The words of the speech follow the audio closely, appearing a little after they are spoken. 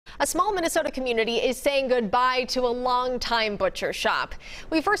A small Minnesota community is saying goodbye to a longtime butcher shop.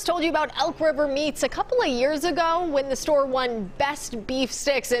 We first told you about Elk River Meats a couple of years ago when the store won Best Beef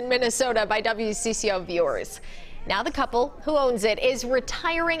Sticks in Minnesota by WCCO viewers. Now the couple who owns it is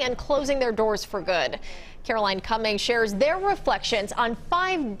retiring and closing their doors for good. Cummings shares their reflections on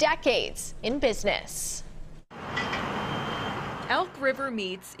 5 decades in business. Elk River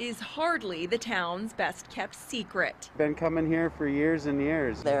Meats is hardly the town's best kept secret. Been coming here for years and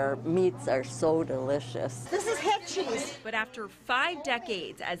years. Their meats are so delicious. This is head cheese. But after 5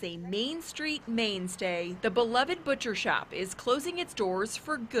 decades as a Main Street mainstay, the beloved butcher shop is closing its doors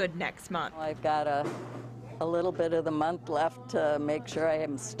for good next month. I've got a little bit of the month left to make sure I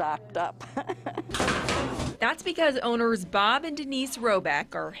am stocked up. That's because owners Bob and Denise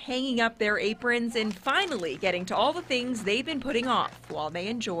Robeck are hanging up their aprons and finally getting to all the things they've been putting off while they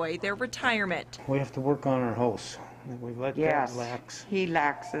enjoy their retirement. We have to work on our house. We've let that lax. He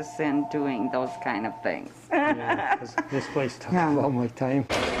laxes in doing those kind of things. Yeah, 'cause this place took all my time.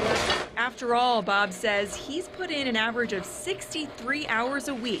 After all, Bob says he's put in an average of 63 hours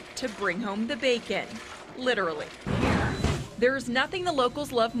a week to bring home the bacon. Literally. There's nothing the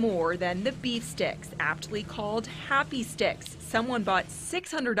locals love more than the beef sticks, aptly called happy sticks. Someone bought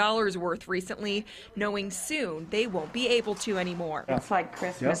 $600 worth recently, knowing soon they won't be able to anymore. It's like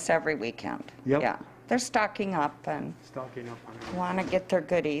Christmas every weekend. Yep. Yeah, they're stocking up and want to get their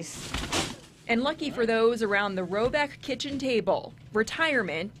goodies. And lucky for those around the Robeck kitchen table,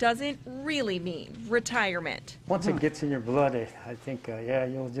 retirement doesn't really mean retirement. Once it gets in your blood, I think, yeah,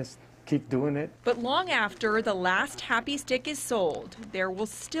 you'll just keep doing it. But long after the last happy stick is sold, there will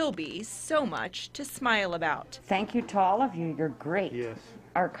still be so much to smile about. Thank you to all of you. You're great. Yes.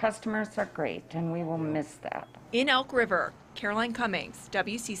 Our customers are great, and we will miss that. In Elk River, Cummings,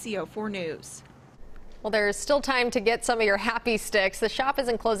 WCCO 4 News. Well, there's still time to get some of your happy sticks. The shop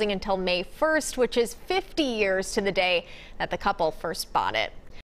isn't closing until May 1st, which is 50 years to the day that the couple first bought it.